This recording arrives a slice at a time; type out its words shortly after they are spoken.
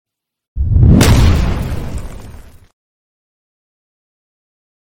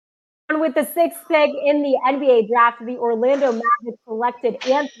with the sixth pick in the NBA draft, the Orlando Magic selected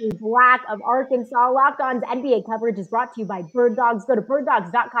Anthony Black of Arkansas. Locked On's NBA coverage is brought to you by Bird Dogs. Go to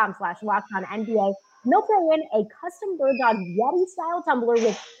birddogs.com/LockedOnNBA. And they'll throw in a custom Bird Dogs Yeti-style tumbler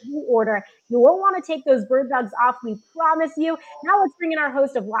with every order. You won't want to take those Bird Dogs off, we promise you. Now let's bring in our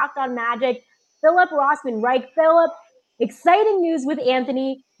host of Locked On Magic, Philip Rossman-Reich. Philip, exciting news with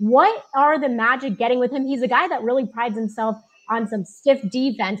Anthony. What are the Magic getting with him? He's a guy that really prides himself on some stiff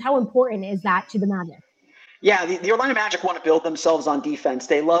defense. How important is that to the Magic? Yeah, the Orlando Magic want to build themselves on defense.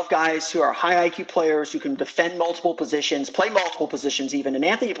 They love guys who are high IQ players who can defend multiple positions, play multiple positions even, and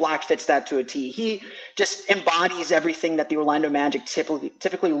Anthony Black fits that to a T. He just embodies everything that the Orlando Magic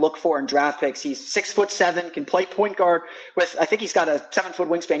typically look for in draft picks. He's 6'7", can play point guard with, I think he's got a 7-foot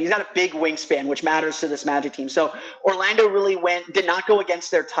wingspan. He's got a big wingspan, which matters to this Magic team. So Orlando really did not go against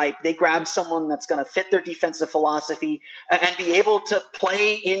their type. They grabbed someone that's going to fit their defensive philosophy and be able to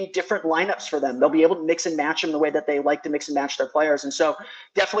play in different lineups for them. They'll be able to mix and match them the way that they like to mix and match their players. And so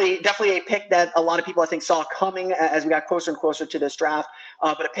definitely a pick that a lot of people I think saw coming as we got closer and closer to this draft,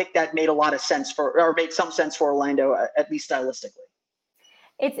 but a pick that made a lot of sense made some sense for Orlando, at least stylistically.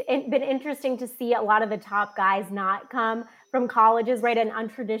 It's been interesting to see a lot of the top guys not come from colleges, right, in an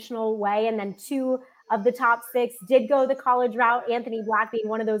untraditional way. And then 2 of the top 6 did go the college route. Anthony Black being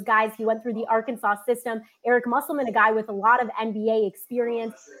one of those guys. He went through the Arkansas system. Eric Musselman, a guy with a lot of NBA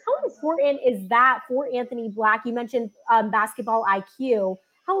experience. How important is that for Anthony Black? You mentioned basketball IQ.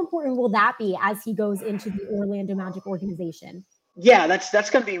 How important will that be as he goes into the Orlando Magic organization? Yeah, that's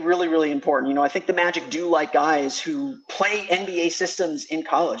going to be really, really important. You know, I think the Magic do like guys who play NBA systems in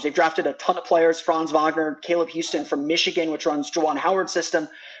college. They've drafted a ton of players, Franz Wagner, Caleb Houston from Michigan, which runs Juwan Howard's system,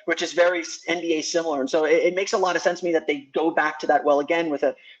 which is very NBA similar. And so it makes a lot of sense to me that they go back to that well again with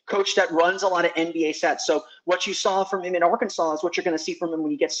a coach that runs a lot of NBA sets. So what you saw from him in Arkansas is what you're going to see from him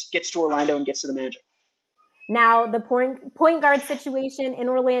when he gets to Orlando and gets to the Magic. Now, the point guard situation in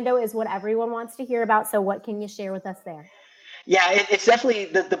Orlando is what everyone wants to hear about. So what can you share with us there? Yeah, it's definitely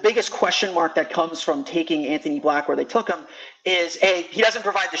the biggest question mark that comes from taking Anthony Black where they took him is, he doesn't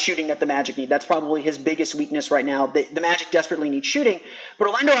provide the shooting that the Magic need. That's probably his biggest weakness right now. The Magic desperately need shooting, but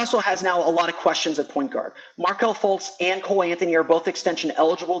Orlando also has now a lot of questions at point guard. Markelle Fultz and Cole Anthony are both extension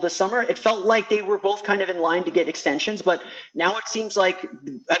eligible this summer. It felt like they were both kind of in line to get extensions, but now it seems like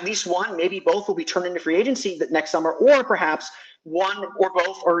at least one, maybe both will be turned into free agency next summer, or perhaps one or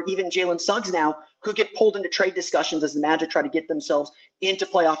both, or even Jalen Suggs now, could get pulled into trade discussions as the Magic try to get themselves into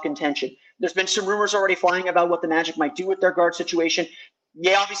playoff contention. There's been some rumors already flying about what the Magic might do with their guard situation.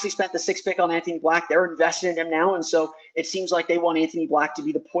 They obviously spent the 6th pick on Anthony Black. They're invested in him now, and so it seems like they want Anthony Black to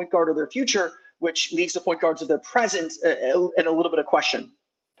be the point guard of their future, which leaves the point guards of their present in a little bit of question.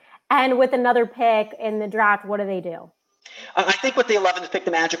 And with another pick in the draft, what do they do? I think with the 11th pick,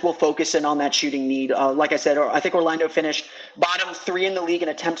 the Magic will focus in on that shooting need. Like I said, I think Orlando finished bottom 3 in the league in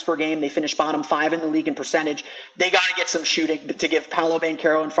attempts per game. They finished bottom 5 in the league in percentage. They got to get some shooting to give Paolo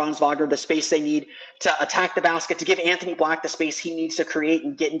Banchero and Franz Wagner the space they need to attack the basket, to give Anthony Black the space he needs to create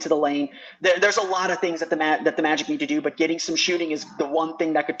and get into the lane. There's a lot of things that the Magic need to do, but getting some shooting is the one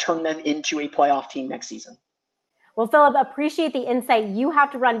thing that could turn them into a playoff team next season. Well, Philip, appreciate the insight. You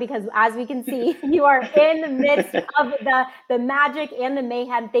have to run because, as we can see, you are in the midst of the Magic and the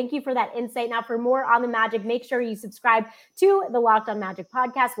mayhem. Thank you for that insight. Now, for more on the Magic, make sure you subscribe to the Locked On Magic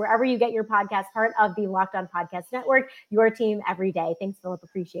podcast, wherever you get your podcast, part of the Locked On Podcast Network, your team every day. Thanks, Philip.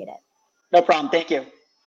 Appreciate it. No problem. Thank you.